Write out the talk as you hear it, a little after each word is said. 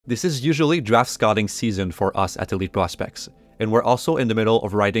This is usually draft scouting season for us at Elite Prospects, and we're also in the middle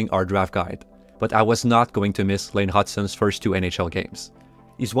of writing our draft guide. But I was not going to miss Lane Hutson's first 2 NHL games.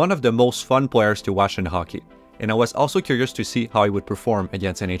 He's one of the most fun players to watch in hockey, and I was also curious to see how he would perform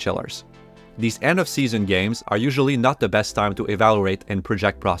against NHLers. These end-of-season games are usually not the best time to evaluate and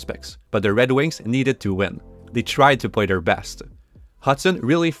project prospects, but the Red Wings needed to win. They tried to play their best. Hutson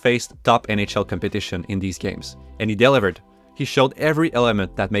really faced top NHL competition in these games, and he delivered. He showed every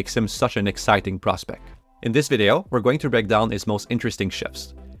element that makes him such an exciting prospect. In this video, we're going to break down his most interesting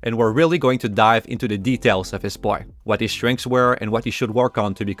shifts, and we're really going to dive into the details of his play, what his strengths were and what he should work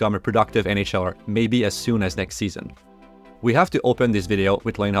on to become a productive NHLer, maybe as soon as next season. We have to open this video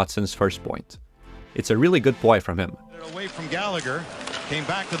with Lane Hutson's first point. It's a really good play from him. Away from Gallagher, came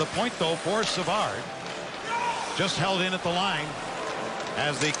back to the point though for Savard. Just held in at the line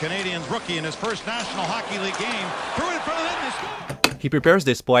as the Canadiens rookie in his first National Hockey League game threw it in front of the net. He prepares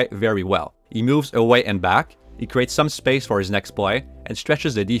this play very well. He moves away and back, he creates some space for his next play, and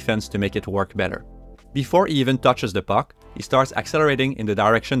stretches the defense to make it work better. Before he even touches the puck, he starts accelerating in the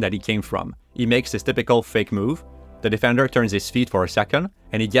direction that he came from. He makes his typical fake move, the defender turns his feet for a second,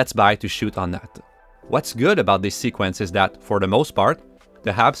 and he gets by to shoot on that. What's good about this sequence is that, for the most part,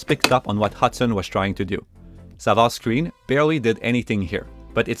 the Habs picked up on what Hutson was trying to do. Savard's screen barely did anything here,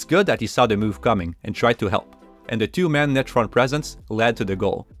 but it's good that he saw the move coming and tried to help, and the 2-man net front presence led to the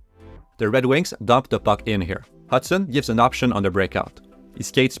goal. The Red Wings dump the puck in here. Hutson gives an option on the breakout. He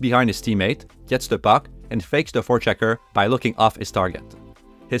skates behind his teammate, gets the puck, and fakes the forechecker by looking off his target.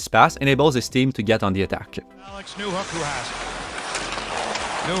 His pass enables his team to get on the attack. Alex Newhook who has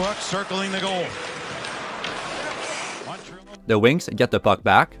it. Newhook circling the goal. The Wings get the puck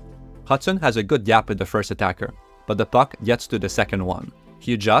back. Hutson has a good gap with the first attacker, but the puck gets to the second one.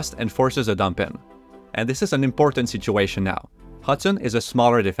 He adjusts and forces a dump in. And this is an important situation now. Hutson is a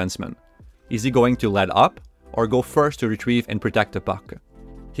smaller defenseman. Is he going to let up or go first to retrieve and protect the puck?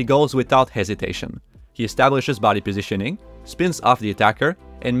 He goes without hesitation. He establishes body positioning, spins off the attacker,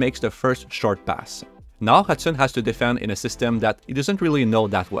 and makes the first short pass. Now Hutson has to defend in a system that he doesn't really know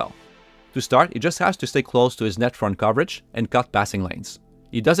that well. To start, he just has to stay close to his net front coverage and cut passing lanes.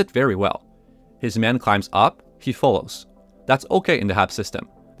 He does it very well. His man climbs up, he follows. That's okay in the Habs system.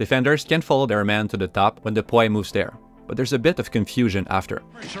 Defenders can follow their man to the top when the play moves there, but there's a bit of confusion after.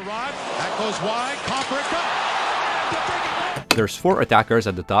 That goes wide. There's 4 attackers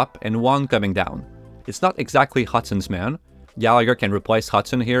at the top and 1 coming down. It's not exactly Hutson's man. Gallagher can replace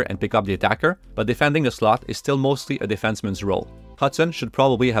Hutson here and pick up the attacker, but defending the slot is still mostly a defenseman's role. Hutson should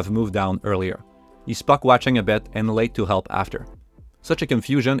probably have moved down earlier. He's puck watching a bit and late to help after. Such a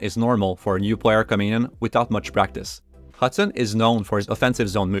confusion is normal for a new player coming in without much practice. Hutson is known for his offensive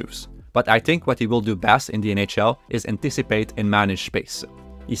zone moves, but I think what he will do best in the NHL is anticipate and manage space.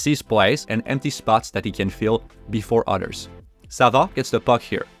 He sees plays and empty spots that he can fill before others. Savard gets the puck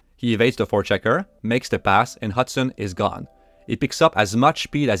here. He evades the forechecker, makes the pass, and Hutson is gone. He picks up as much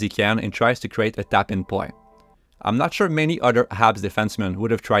speed as he can and tries to create a tap-in play. I'm not sure many other Habs defensemen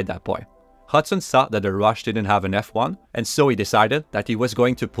would have tried that play. Hutson saw that the rush didn't have an F1, and so he decided that he was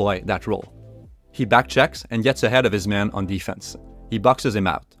going to play that role. He backchecks and gets ahead of his man on defense. He boxes him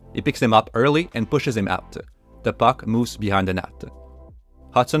out. He picks him up early and pushes him out. The puck moves behind the net.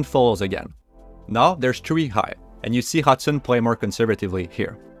 Hutson follows again. Now there's 3 high, and you see Hutson play more conservatively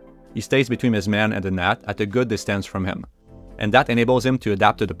here. He stays between his man and the net at a good distance from him, and that enables him to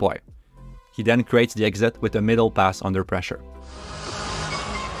adapt to the play. He then creates the exit with a middle pass under pressure.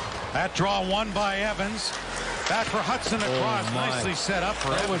 That draw won by Evans. That for Hutson across, nicely set up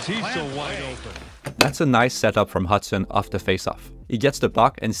for Evans. He's so wide open. That's a nice setup from Hutson off the faceoff. He gets the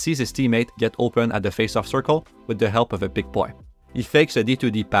puck and sees his teammate get open at the faceoff circle with the help of a big play. He fakes a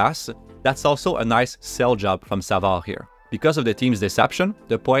D2D pass. That's also a nice sell job from Savard here. Because of the team's deception,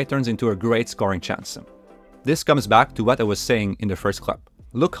 the play turns into a great scoring chance. This comes back to what I was saying in the first clip.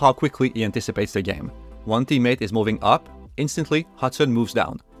 Look how quickly he anticipates the game. One teammate is moving up, instantly Hutson moves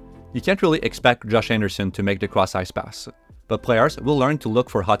down. You can't really expect Josh Anderson to make the cross-ice pass, but players will learn to look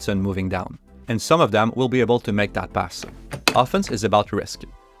for Hutson moving down, and some of them will be able to make that pass. Offense is about risk,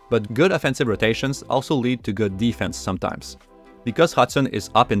 but good offensive rotations also lead to good defense sometimes. Because Hutson is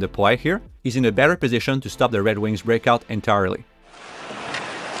up in the play here, he's in a better position to stop the Red Wings breakout entirely.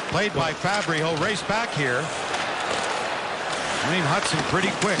 Played by Fabry, he'll race back here. Lane Hutson pretty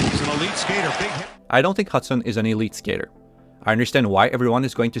quick, he's an elite skater, big hit. I don't think Hutson is an elite skater. I understand why everyone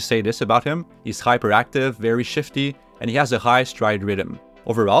is going to say this about him. He's hyperactive, very shifty, and he has a high stride rhythm.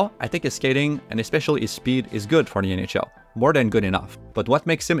 Overall, I think his skating, and especially his speed, is good for the NHL, more than good enough. But what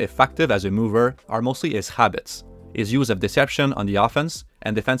makes him effective as a mover are mostly his habits. his use of deception on the offense,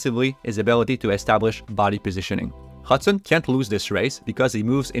 and defensively, his ability to establish body positioning. Hutson can't lose this race because he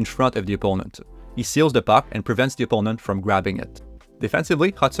moves in front of the opponent. He seals the puck and prevents the opponent from grabbing it.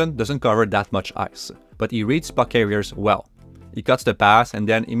 Defensively, Hutson doesn't cover that much ice, but he reads puck carriers well. He cuts the pass and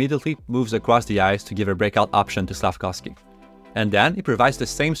then immediately moves across the ice to give a breakout option to Slafkovsky. And then he provides the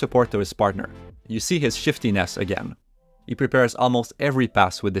same support to his partner. You see his shiftiness again. He prepares almost every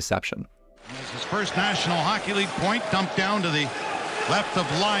pass with deception. His first National Hockey League point dumped down to the left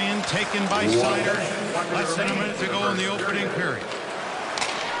of Lyon, taken by Sider. Less than a minute to go in the opening period.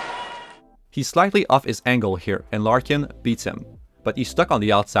 He's slightly off his angle here and Larkin beats him, but he's stuck on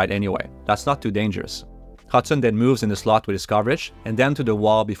the outside anyway. That's not too dangerous. Hutson then moves in the slot with his coverage and then to the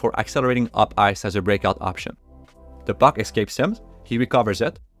wall before accelerating up ice as a breakout option. The puck escapes him, he recovers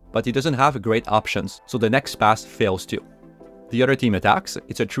it, but he doesn't have great options, so the next pass fails too. The other team attacks,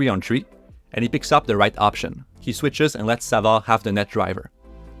 it's a 3-on-3, and he picks up the right option. He switches and lets Savard have the net driver.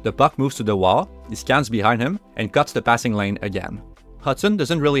 The puck moves to the wall, he scans behind him, and cuts the passing lane again. Hutson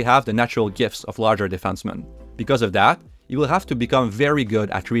doesn't really have the natural gifts of larger defensemen. Because of that, he will have to become very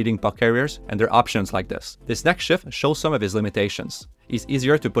good at reading puck carriers and their options like this. This next shift shows some of his limitations. He's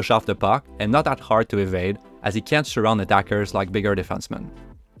easier to push off the puck and not that hard to evade, as he can't surround attackers like bigger defensemen.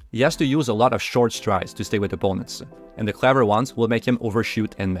 He has to use a lot of short strides to stay with opponents, and the clever ones will make him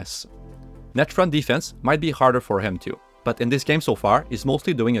overshoot and miss. Net front defense might be harder for him too, but in this game so far, he's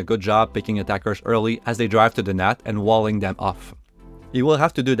mostly doing a good job picking attackers early as they drive to the net and walling them off. He will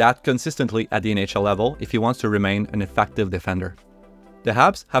have to do that consistently at the NHL level if he wants to remain an effective defender. The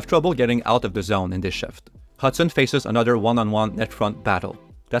Habs have trouble getting out of the zone in this shift. Hutson faces another one-on-one net front battle.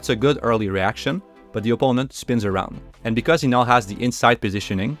 That's a good early reaction, but the opponent spins around. And because he now has the inside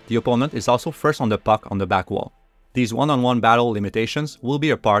positioning, the opponent is also first on the puck on the back wall. These one-on-one battle limitations will be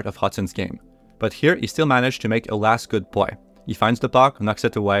a part of Hutson's game. But here he still managed to make a last good play. He finds the puck, knocks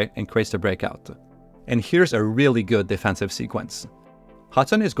it away, and creates the breakout. And here's a really good defensive sequence.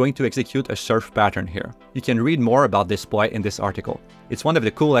 Hutson is going to execute a surf pattern here. You can read more about this play in this article. It's one of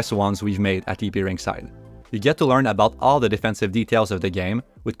the coolest ones we've made at EP Ringside. You get to learn about all the defensive details of the game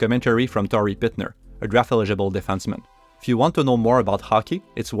with commentary from Tori Pittner, a draft-eligible defenseman. If you want to know more about hockey,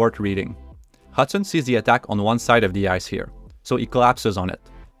 it's worth reading. Hutson sees the attack on one side of the ice here, so he collapses on it.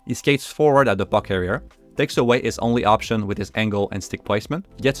 He skates forward at the puck area, takes away his only option with his angle and stick placement,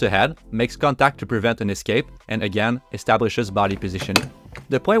 gets ahead, makes contact to prevent an escape, and again, establishes body positioning.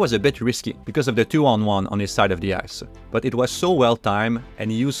 The play was a bit risky because of the 2-on-1 on his side of the ice, but it was so well timed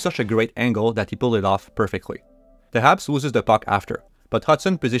and he used such a great angle that he pulled it off perfectly. The Habs loses the puck after, but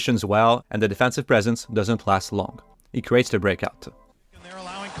Hutson positions well and the defensive presence doesn't last long. He creates the breakout. They're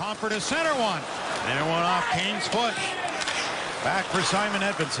allowing Comfort to center one. And one off Kane's foot. Back for Simon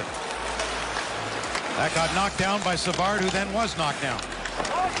Edvinsson. That got knocked down by Savard, who then was knocked down.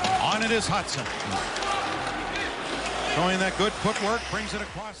 On it is Hutson. Showing that good footwork, brings it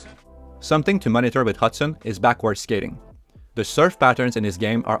across. Something to monitor with Hutson is backward skating. The surf patterns in his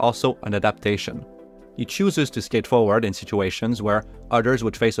game are also an adaptation. He chooses to skate forward in situations where others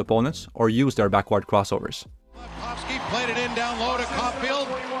would face opponents or use their backward crossovers. Slafkovsky played it in down low to Caulfield.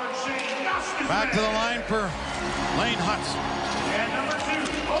 Back to the line for Lane Hutson.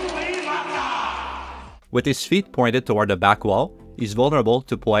 With his feet pointed toward the back wall, he's vulnerable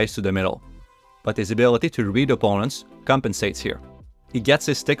to plays to the middle. But his ability to read opponents compensates here. He gets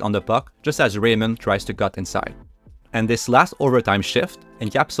his stick on the puck just as Raymond tries to cut inside. And this last overtime shift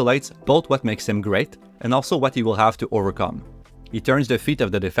encapsulates both what makes him great and also what he will have to overcome. He turns the feet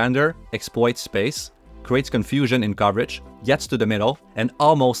of the defender, exploits space, creates confusion in coverage, gets to the middle, and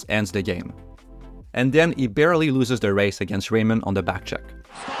almost ends the game. And then he barely loses the race against Raymond on the back check.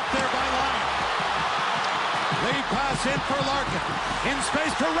 Stopped there by Lyon. Lead pass in for Larkin. In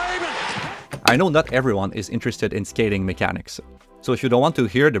space for Raymond. I know not everyone is interested in skating mechanics, so if you don't want to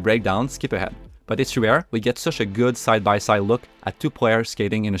hear the breakdown, skip ahead. But it's rare we get such a good side-by-side look at two players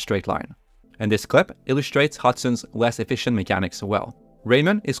skating in a straight line. And this clip illustrates Hutson's less efficient mechanics well.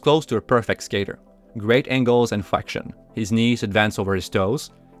 Raymond is close to a perfect skater. Great angles and flexion. His knees advance over his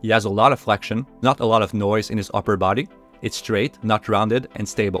toes. He has a lot of flexion, not a lot of noise in his upper body. It's straight, not rounded, and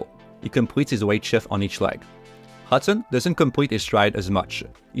stable. He completes his weight shift on each leg. Hutson doesn't complete his stride as much.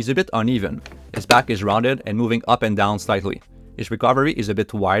 He's a bit uneven. His back is rounded and moving up and down slightly. His recovery is a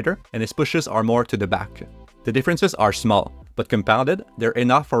bit wider, and his pushes are more to the back. The differences are small, but compounded, they're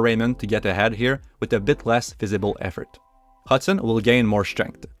enough for Raymond to get ahead here with a bit less visible effort. Hutson will gain more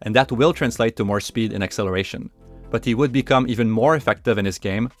strength, and that will translate to more speed and acceleration. But he would become even more effective in his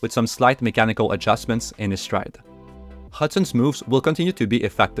game with some slight mechanical adjustments in his stride. Hutson's moves will continue to be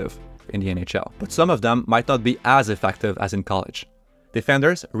effective. in the NHL, but some of them might not be as effective as in college.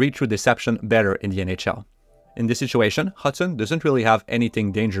 Defenders read through deception better in the NHL. In this situation, Hutson doesn't really have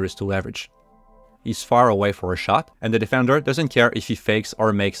anything dangerous to leverage. He's far away for a shot, and the defender doesn't care if he fakes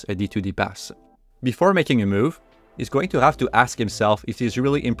or makes a D2D pass. Before making a move, he's going to have to ask himself if he's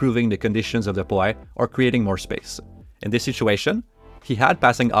really improving the conditions of the play or creating more space. In this situation, he had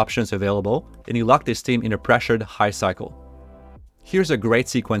passing options available, and he locked his team in a pressured high cycle. Here's a great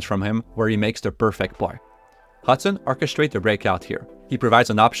sequence from him where he makes the perfect play. Hutson orchestrates the breakout here. He provides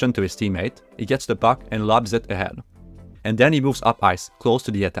an option to his teammate, he gets the puck and lobs it ahead. And then he moves up ice, close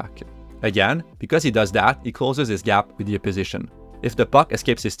to the attack. Again, because he does that, he closes his gap with the opposition. If the puck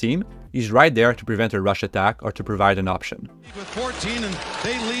escapes his team, he's right there to prevent a rush attack or to provide an option. With 14, and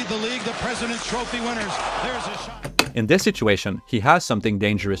they lead the league, the President's Trophy winners. There's a shot. In this situation, he has something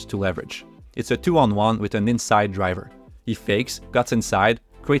dangerous to leverage. It's a 2-on-1 with an inside driver. He fakes, cuts inside,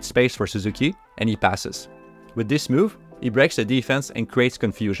 creates space for Suzuki, and he passes. With this move, he breaks the defense and creates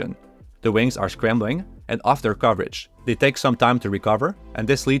confusion. The wings are scrambling and off their coverage. They take some time to recover, and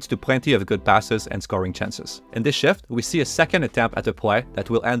this leads to plenty of good passes and scoring chances. In this shift, we see a second attempt at a play that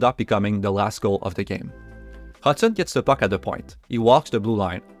will end up becoming the last goal of the game. Hutson gets the puck at the point. He walks the blue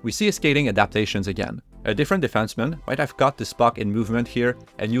line. We see his skating adaptations again. A different defenseman might have caught this puck in movement here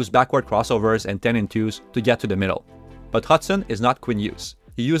and used backward crossovers and 10-in-2s to get to the middle. But Hutson is not Quinn Hughes.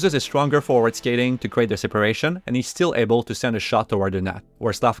 He uses his stronger forward skating to create the separation, and he's still able to send a shot toward the net,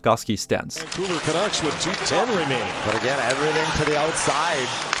 where Slafkovsky stands. Vancouver Canucks with 2:10 remaining. But again, everything to the outside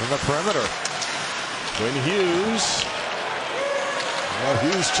from the perimeter. Quinn Hughes. Now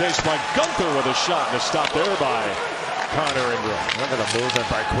Hughes chased by Gunther with a shot and a stop there by Connor Ingram. Look at the movement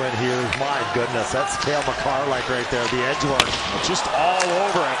by Quinn Hughes. My goodness, that's Cale McCarr-like right there, the edge work. Just all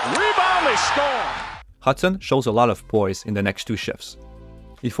over it. Rebound, they score! Hutson shows a lot of poise in the next two shifts.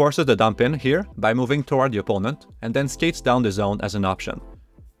 He forces the dump in here by moving toward the opponent and then skates down the zone as an option.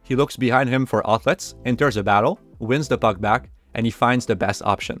 He looks behind him for outlets, enters a battle, wins the puck back, and he finds the best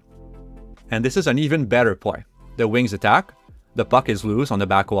option. And this is an even better play. The wings attack, the puck is loose on the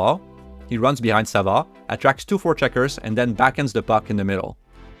back wall, he runs behind Savard, attracts two forecheckers, and then backhands the puck in the middle.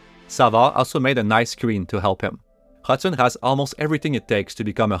 Savard also made a nice screen to help him. Hutson has almost everything it takes to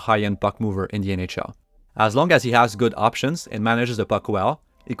become a high-end puck mover in the NHL. As long as he has good options and manages the puck well,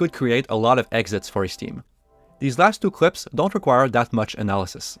 he could create a lot of exits for his team. These last two clips don't require that much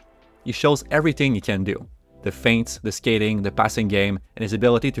analysis. He shows everything he can do. The feints, the skating, the passing game, and his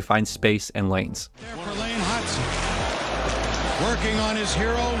ability to find space and lanes. There for Lane Hutson. Working on his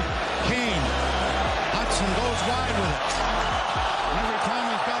hero, Kane. Hutson goes wide with it. And every time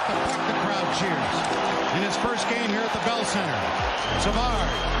he's got the puck, the crowd cheers. In his first game here at the Bell Center, Savard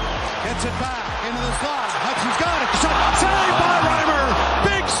gets it back into the slot. Hutson's got it. Shot saved by Reimer.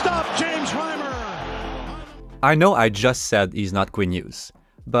 Big stop, James Reimer. I know I just said he's not Quinn Hughes,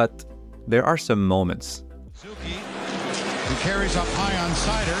 but there are some moments. Suzuki, who carries up high on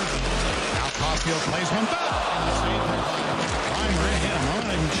Sider. Now Caulfield plays one back. Reimer hit him. I'm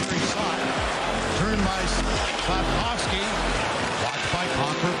not even sure he saw it. Turned by Slafkovsky. Watched by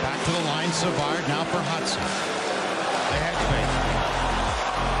Conker. Back to the line. Savard now for Hutson. The head fake.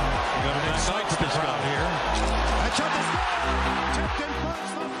 Got an excite to the crowd here. That shot is tipped in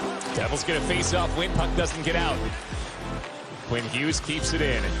front. Devils get a face-off win. Puck doesn't get out. Quinn Hughes keeps it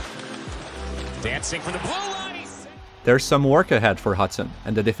in. Dancing from the blue line. There's some work ahead for Hutson,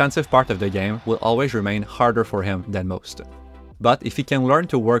 and the defensive part of the game will always remain harder for him than most. But if he can learn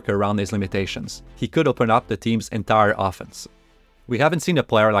to work around his limitations, he could open up the team's entire offense. We haven't seen a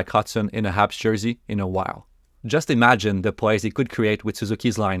player like Hutson in a Habs jersey in a while. Just imagine the plays he could create with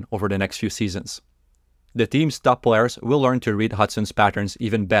Suzuki's line over the next few seasons. The team's top players will learn to read Hutson's patterns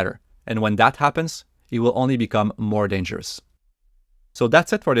even better, and when that happens, he will only become more dangerous. So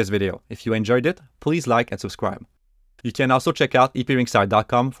that's it for this video. If you enjoyed it, please like and subscribe. You can also check out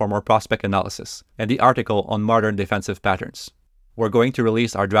eprinkside.com for more prospect analysis and the article on modern defensive patterns. We're going to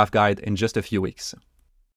release our draft guide in just a few weeks.